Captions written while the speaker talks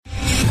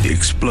The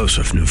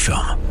explosive new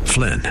film,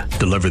 Flynn,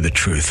 Deliver the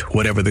Truth,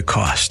 Whatever the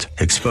Cost,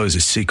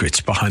 exposes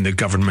secrets behind the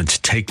government's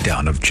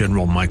takedown of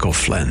General Michael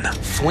Flynn.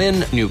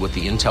 Flynn knew what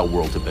the intel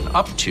world had been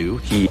up to.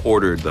 He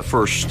ordered the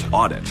first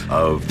audit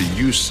of the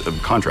use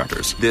of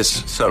contractors.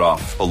 This set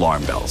off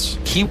alarm bells.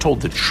 He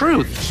told the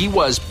truth. He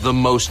was the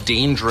most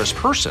dangerous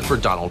person for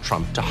Donald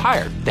Trump to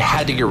hire. They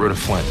had to get rid of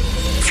Flynn.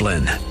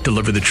 Flynn,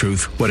 Deliver the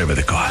Truth, Whatever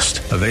the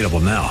Cost. Available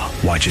now.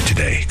 Watch it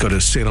today. Go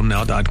to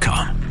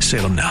salemnow.com.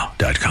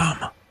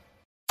 salemnow.com.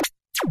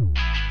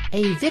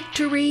 A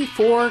victory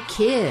for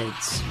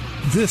kids.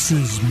 This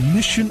is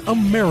Mission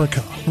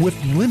America with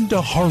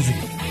Linda Harvey.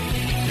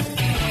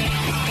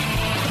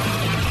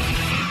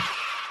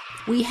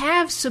 We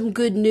have some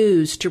good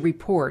news to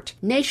report.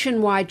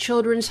 Nationwide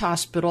Children's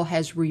Hospital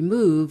has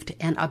removed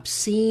an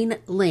obscene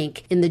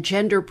link in the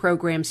gender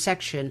program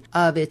section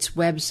of its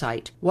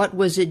website. What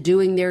was it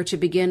doing there to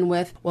begin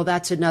with? Well,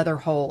 that's another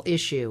whole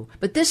issue.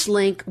 But this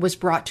link was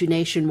brought to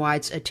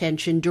Nationwide's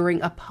attention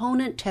during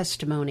opponent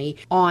testimony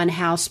on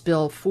House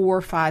Bill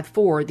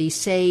 454, the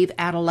Save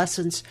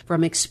Adolescents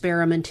from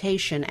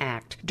Experimentation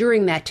Act.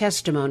 During that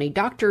testimony,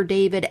 Dr.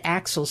 David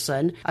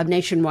Axelson of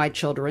Nationwide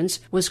Children's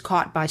was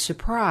caught by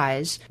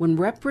surprise when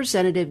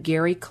Representative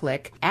Gary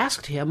Click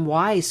asked him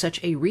why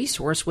such a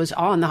resource was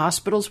on the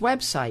hospital's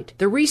website.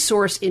 The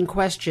resource in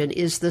question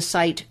is the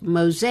site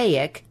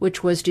Mosaic,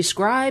 which was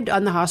described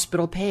on the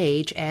hospital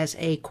page as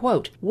a,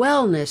 quote,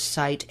 wellness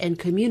site and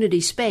community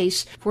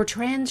space for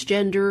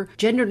transgender,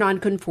 gender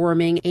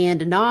nonconforming,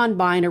 and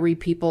non-binary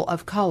people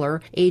of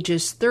color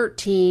ages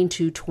 13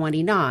 to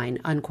 29,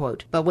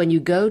 unquote. But when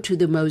you go to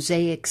the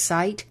Mosaic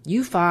site,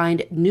 you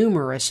find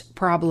numerous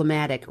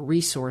problematic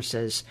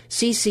resources.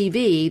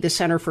 CCV, the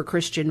Center for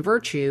Christian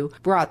Virtue,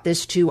 brought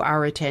this to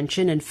our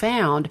attention and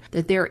found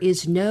that there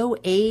is no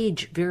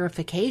age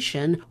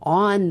verification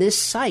on this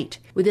site.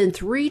 Within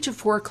 3 to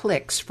 4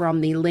 clicks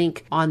from the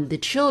link on the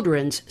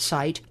children's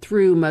site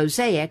through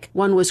Mosaic,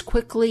 one was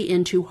quickly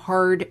into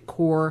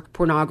hardcore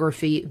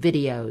pornography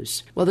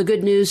videos. Well, the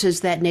good news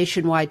is that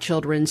Nationwide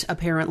Children's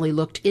apparently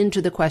looked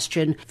into the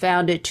question,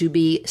 found it to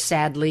be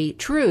sadly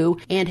true,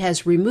 and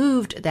has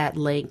removed that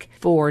link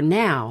for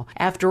now.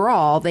 After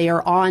all, they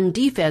are on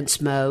defense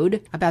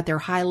mode about their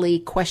highly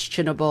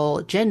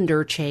questionable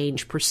gender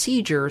change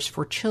procedures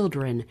for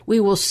children. We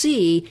will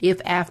see if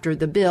after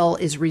the bill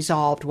is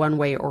resolved one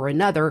way or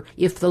another,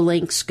 if the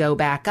links go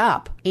back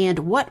up. And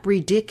what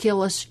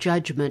ridiculous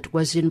judgment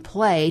was in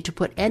play to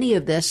put any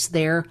of this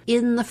there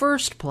in the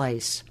first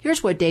place?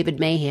 Here's what David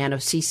Mahan of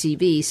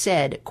CCV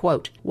said,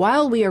 quote,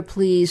 while we are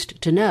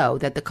pleased to know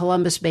that the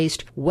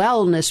Columbus-based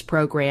wellness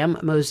program,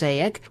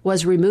 Mosaic,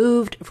 was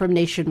removed from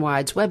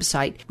Nationwide's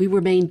website, we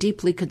remain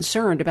deeply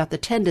concerned about the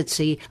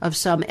tendency of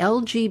some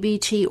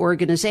LGBT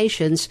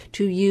organizations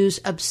to use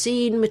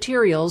obscene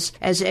materials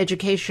as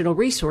educational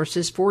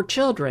resources for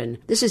children.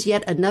 This is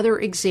yet another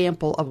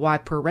example of why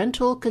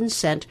parental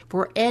consent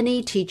for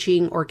any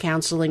teaching or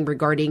counseling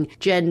regarding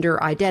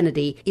gender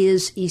identity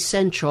is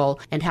essential,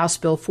 and House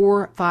Bill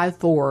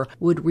 454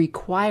 would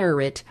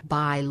require it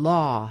by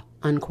law.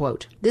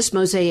 Unquote. This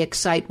Mosaic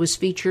site was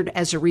featured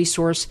as a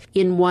resource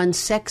in one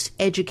sex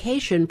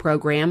education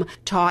program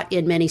taught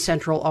in many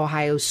Central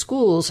Ohio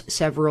schools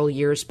several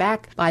years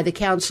back by the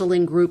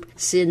counseling group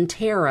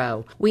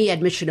Sintero. We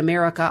at Mission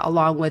America,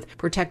 along with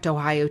Protect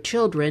Ohio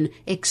Children,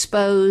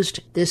 exposed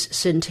this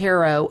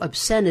Sintero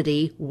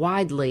obscenity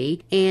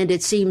widely, and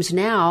it seems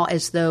now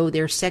as though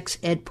their sex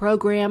ed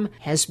program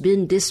has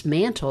been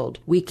dismantled.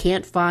 We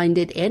can't find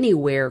it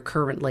anywhere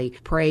currently,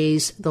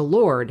 praise the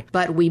Lord,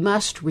 but we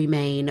must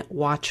remain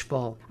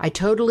watchful. I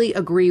totally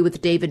agree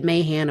with David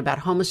Mahan about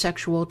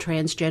homosexual,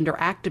 transgender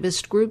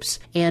activist groups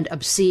and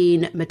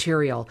obscene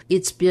material.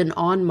 It's been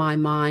on my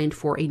mind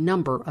for a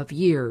number of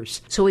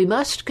years. So we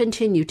must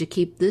continue to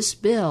keep this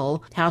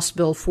bill, House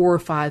Bill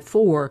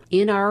 454,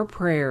 in our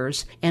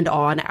prayers and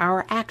on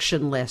our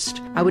action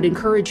list. I would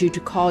encourage you to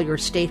call your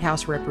state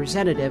house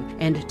representative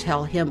and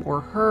tell him or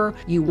her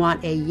you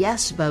want a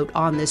yes vote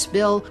on this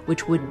bill,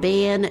 which would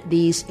ban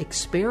these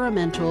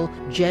experimental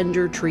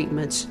gender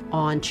treatments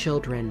on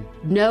children.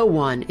 No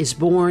one is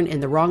born in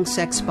the wrong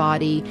sex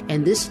body,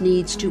 and this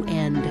needs to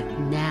end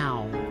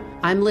now.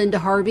 I'm Linda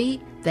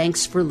Harvey.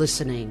 Thanks for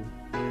listening.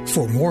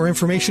 For more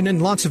information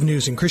and lots of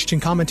news and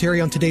Christian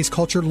commentary on today's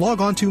culture, log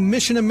on to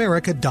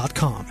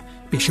missionamerica.com.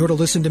 Be sure to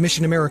listen to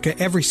Mission America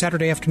every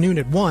Saturday afternoon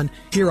at 1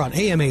 here on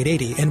AM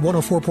 880 and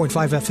 104.5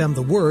 FM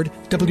The Word,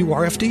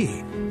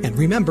 WRFD. And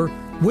remember,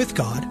 with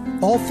God,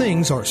 all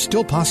things are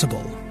still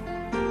possible.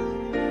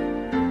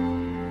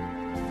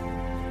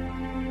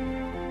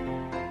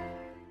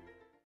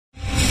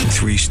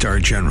 Three-star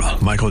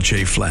General Michael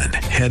J. Flynn,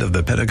 head of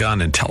the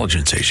Pentagon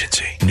Intelligence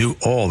Agency, knew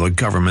all the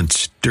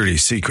government's dirty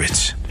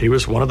secrets. He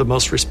was one of the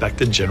most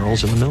respected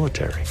generals in the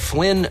military.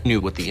 Flynn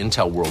knew what the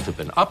intel world had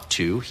been up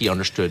to. He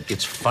understood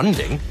its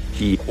funding.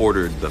 He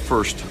ordered the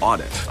first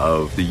audit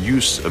of the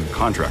use of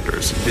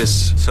contractors.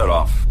 This set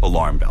off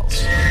alarm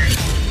bells.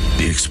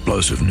 The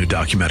explosive new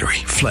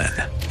documentary, Flynn,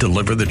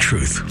 Deliver the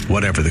Truth,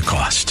 Whatever the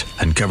Cost,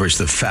 uncovers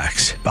the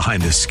facts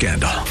behind this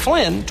scandal.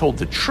 Flynn told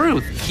the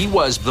truth. He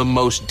was the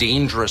most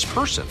dangerous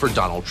person for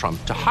Donald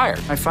Trump to hire.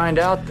 I find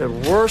out the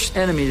worst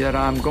enemy that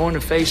I'm going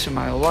to face in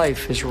my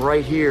life is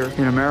right here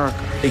in America.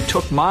 They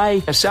took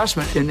my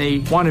assessment and they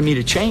wanted me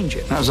to change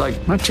it. And I was like,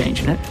 I'm not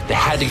changing it. They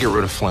had to get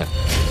rid of Flynn.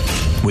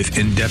 With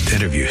in-depth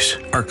interviews,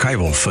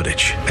 archival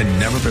footage, and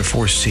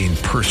never-before-seen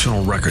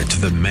personal records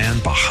of the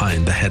man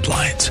behind the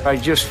headlines. I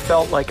just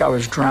felt like I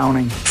was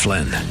drowning.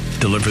 Flynn,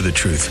 Deliver the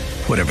Truth,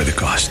 Whatever the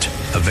Cost.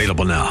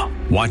 Available now.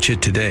 Watch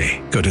it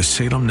today. Go to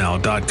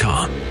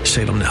salemnow.com.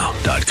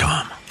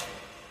 salemnow.com.